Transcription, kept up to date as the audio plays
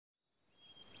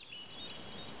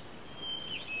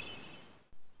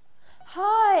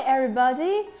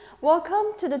everybody,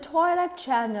 welcome to the Twilight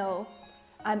Channel.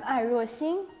 I'm Ai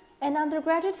Ruoxin, an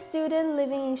undergraduate student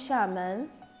living in Xiamen.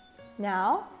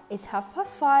 Now, it's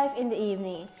 5:30 in the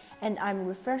evening, and I'm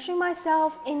refreshing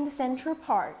myself in the Central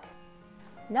Park.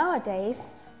 Nowadays,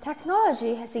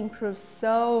 technology has improved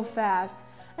so fast,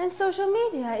 and social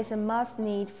media is a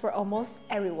must-need for almost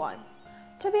everyone.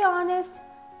 To be honest,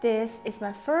 this is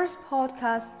my first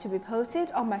podcast to be posted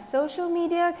on my social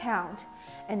media account,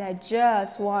 and I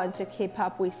just want to keep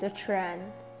up with the trend.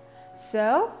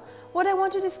 So, what I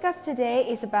want to discuss today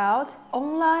is about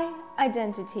online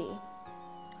identity.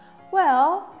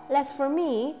 Well, as for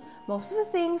me, most of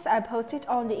the things I posted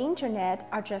on the internet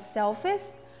are just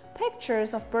selfies,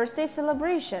 pictures of birthday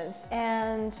celebrations,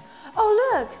 and oh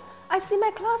look, I see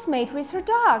my classmate with her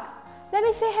dog. Let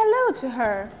me say hello to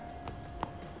her.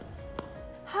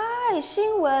 Hi,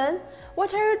 Xinwen.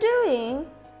 What are you doing?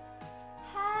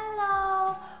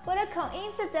 Hello, what a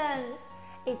coincidence.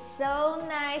 It's so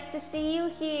nice to see you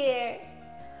here.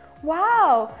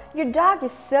 Wow, your dog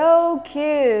is so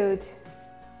cute.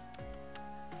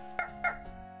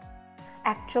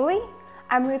 Actually,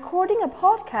 I'm recording a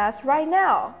podcast right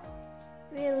now.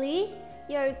 Really?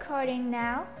 You're recording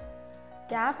now?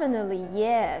 Definitely,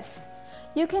 yes.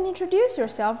 You can introduce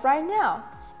yourself right now,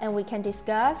 and we can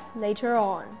discuss later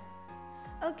on.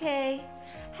 Okay.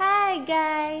 Hi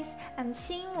guys, I'm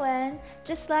Xinwen.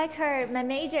 Just like her, my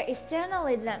major is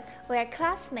journalism. We're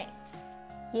classmates.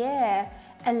 Yeah,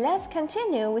 and let's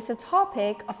continue with the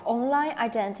topic of online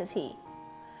identity.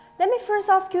 Let me first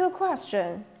ask you a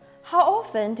question. How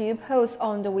often do you post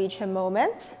on the WeChat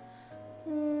Moments?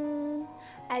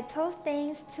 I post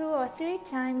things 2 or 3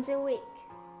 times a week.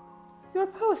 Your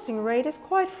posting rate is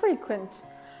quite frequent.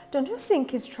 Don't you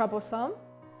think it's troublesome?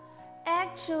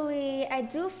 Actually, I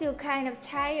do feel kind of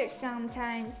tired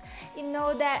sometimes. You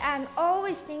know that I'm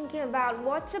always thinking about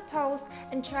what to post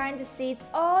and trying to seize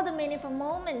all the meaningful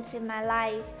moments in my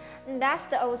life. And that's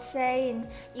the old saying,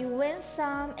 you win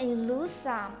some and you lose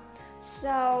some.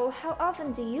 So, how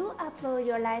often do you upload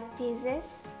your life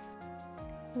pieces?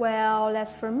 Well,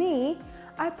 as for me,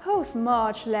 I post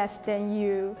much less than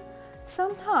you.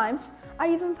 Sometimes, I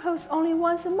even post only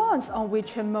once a month on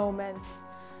WeChat Moments.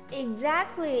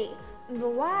 Exactly.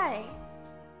 But why?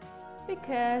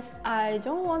 Because I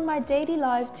don't want my daily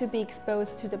life to be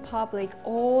exposed to the public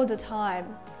all the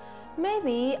time.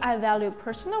 Maybe I value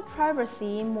personal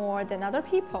privacy more than other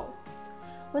people.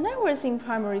 When I was in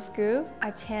primary school,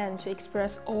 I tend to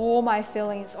express all my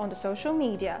feelings on the social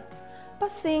media.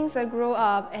 But since I grew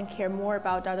up and care more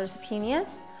about others'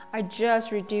 opinions, I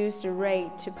just reduced the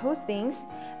rate to post things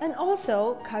and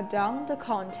also cut down the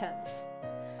contents.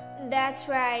 That's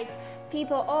right.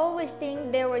 People always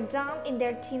think they were dumb in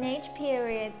their teenage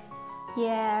period.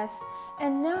 Yes,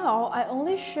 and now I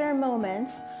only share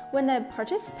moments when I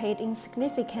participate in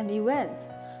significant events,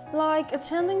 like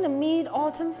attending the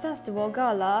Mid-Autumn Festival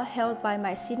Gala held by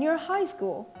my senior high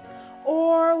school,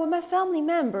 or when my family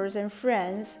members and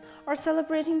friends are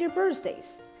celebrating their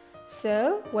birthdays.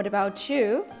 So, what about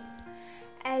you?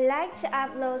 I like to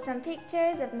upload some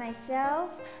pictures of myself,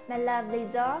 my lovely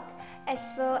dog, as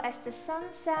well as the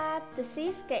sunset, the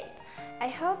seascape. I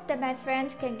hope that my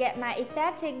friends can get my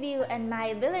aesthetic view and my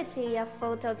ability of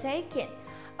photo taking.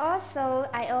 Also,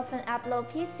 I often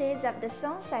upload pieces of the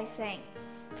songs I sing.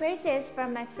 Praises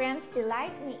from my friends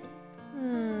delight me.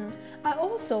 I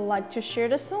also like to share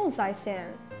the songs I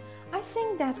sing. I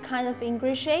think that's kind of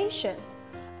ingratiation,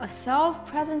 a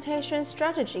self-presentation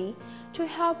strategy to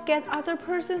help get other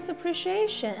person's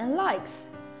appreciation and likes.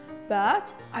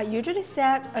 But I usually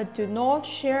set a do not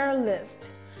share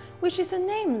list, which is a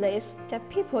name list that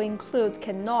people include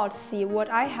cannot see what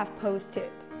I have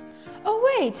posted. Oh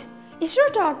wait, is your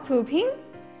dog pooping?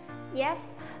 Yep,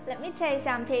 let me take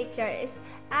some pictures.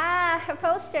 Her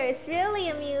poster is really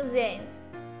amusing.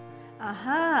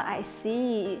 Aha, I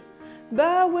see.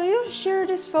 But will you share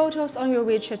these photos on your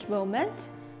WeChat Moment?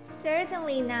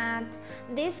 Certainly not.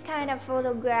 This kind of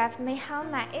photograph may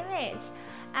harm my image.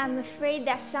 I'm afraid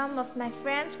that some of my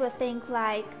friends will think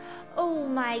like, oh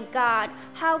my god,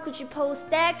 how could you post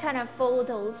that kind of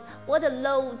photos? What a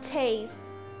low taste.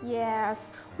 Yes,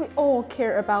 we all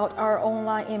care about our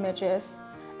online images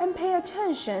and pay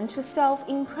attention to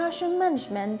self-impression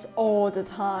management all the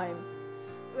time.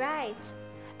 Right.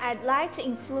 I'd like to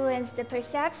influence the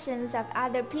perceptions of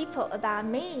other people about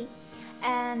me.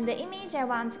 And the image I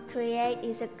want to create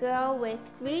is a girl with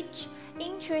rich,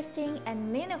 interesting,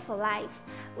 and meaningful life,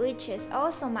 which is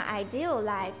also my ideal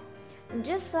life.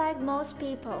 Just like most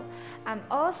people, I'm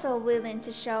also willing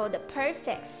to show the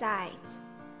perfect side.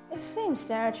 It seems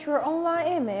that your online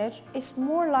image is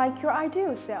more like your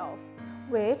ideal self.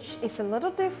 which is a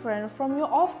little different from your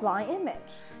offline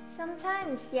image.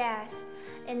 Sometimes, yes.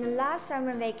 In the last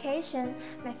summer vacation,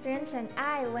 my friends and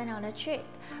I went on a trip.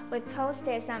 We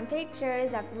posted some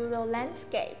pictures of rural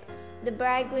landscape, the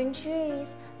bright green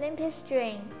trees, limpid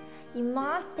stream. You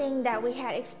must think that we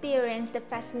had experienced a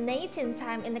fascinating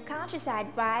time in the countryside,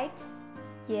 right?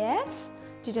 Yes,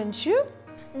 didn't you?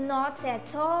 Not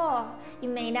at all. You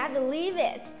may not believe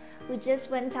it. We just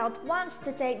went out once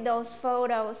to take those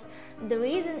photos. The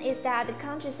reason is that the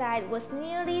countryside was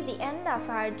nearly the end of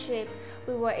our trip.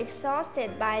 We were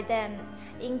exhausted by then.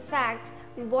 In fact,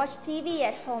 we watched TV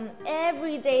at home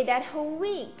every day that whole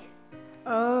week.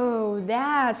 Oh,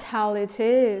 that's how it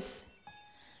is.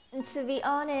 To be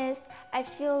honest, I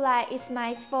feel like it's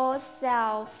my false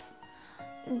self.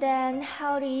 Then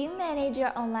how do you manage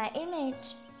your online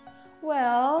image?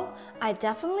 Well, I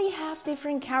definitely have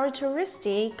different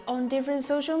characteristics on different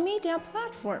social media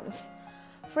platforms.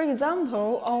 For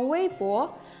example, on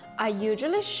Weibo, I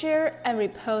usually share and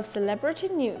repost celebrity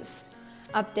news,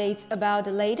 updates about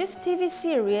the latest TV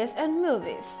series and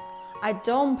movies. I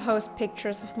don't post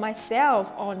pictures of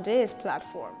myself on this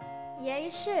platform. Yeah,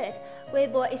 you should.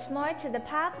 Weibo is more to the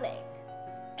public.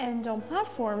 And on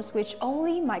platforms which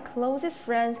only my closest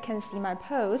friends can see my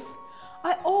posts,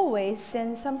 I always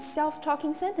send some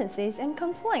self-talking sentences and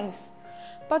complaints.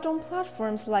 But on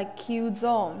platforms like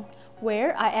Qzone,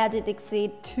 where I added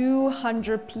exceed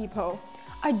 200 people,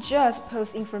 I just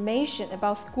post information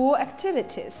about school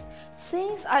activities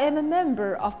since I am a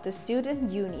member of the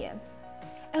student union.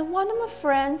 And one of my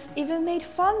friends even made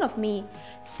fun of me,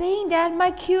 saying that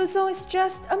my Qzone is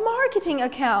just a marketing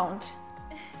account.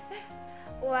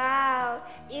 Wow,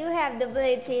 you have the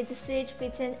ability to switch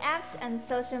between apps and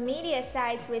social media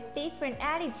sites with different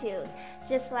attitude,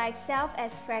 just like self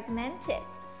as fragmented.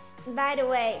 By the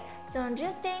way, don't you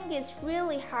think it's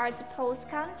really hard to post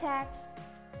contacts?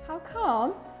 How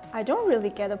come? I don't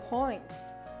really get the point.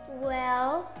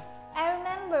 Well, I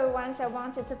remember once I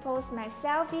wanted to post my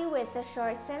selfie with a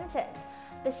short sentence,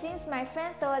 but since my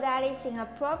friend thought that it's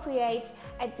inappropriate,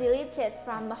 I deleted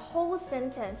from the whole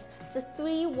sentence to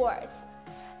 3 words.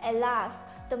 At last,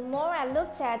 the more I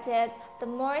looked at it, the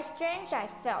more strange I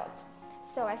felt.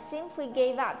 So I simply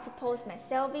gave up to post my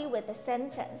selfie with a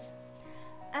sentence.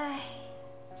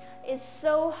 It's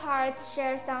so hard to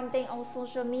share something on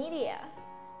social media.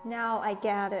 Now I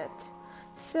get it.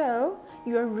 So,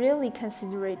 you are really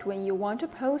considerate when you want to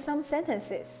post some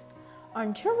sentences.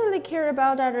 Aren't you really care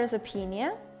about others'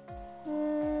 opinion?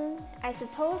 I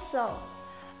suppose so.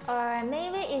 Or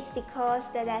maybe it's because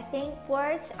that I think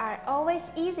words are always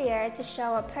easier to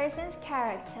show a person's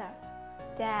character.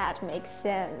 That makes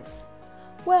sense.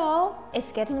 Well,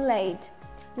 it's getting late.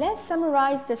 Let's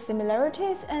summarize the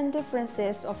similarities and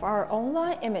differences of our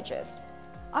online images.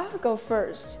 I'll go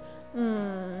first.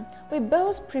 We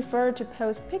both prefer to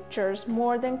post pictures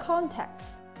more than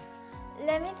contacts.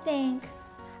 Let me think.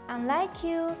 Unlike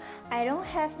you, I don't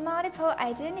have multiple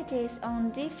identities on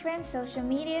different social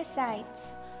media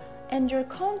sites. And your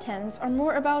contents are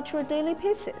more about your daily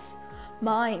pieces.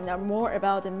 Mine are more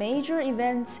about the major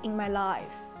events in my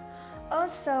life.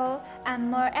 Also,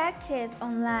 I'm more active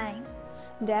online.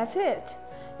 That's it.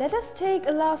 Let us take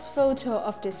a last photo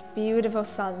of this beautiful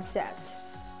sunset.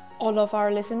 All of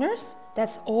our listeners,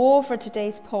 that's all for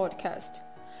today's podcast.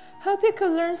 Hope you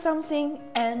could learn something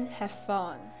and have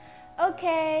fun.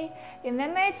 Okay,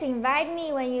 remember to invite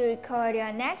me when you record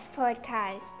your next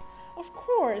podcast. Of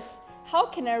course. How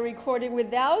can I record it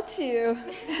without you?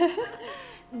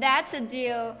 That's a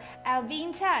deal. I'll be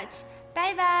in touch.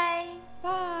 Bye-bye.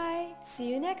 Bye. See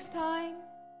you next time.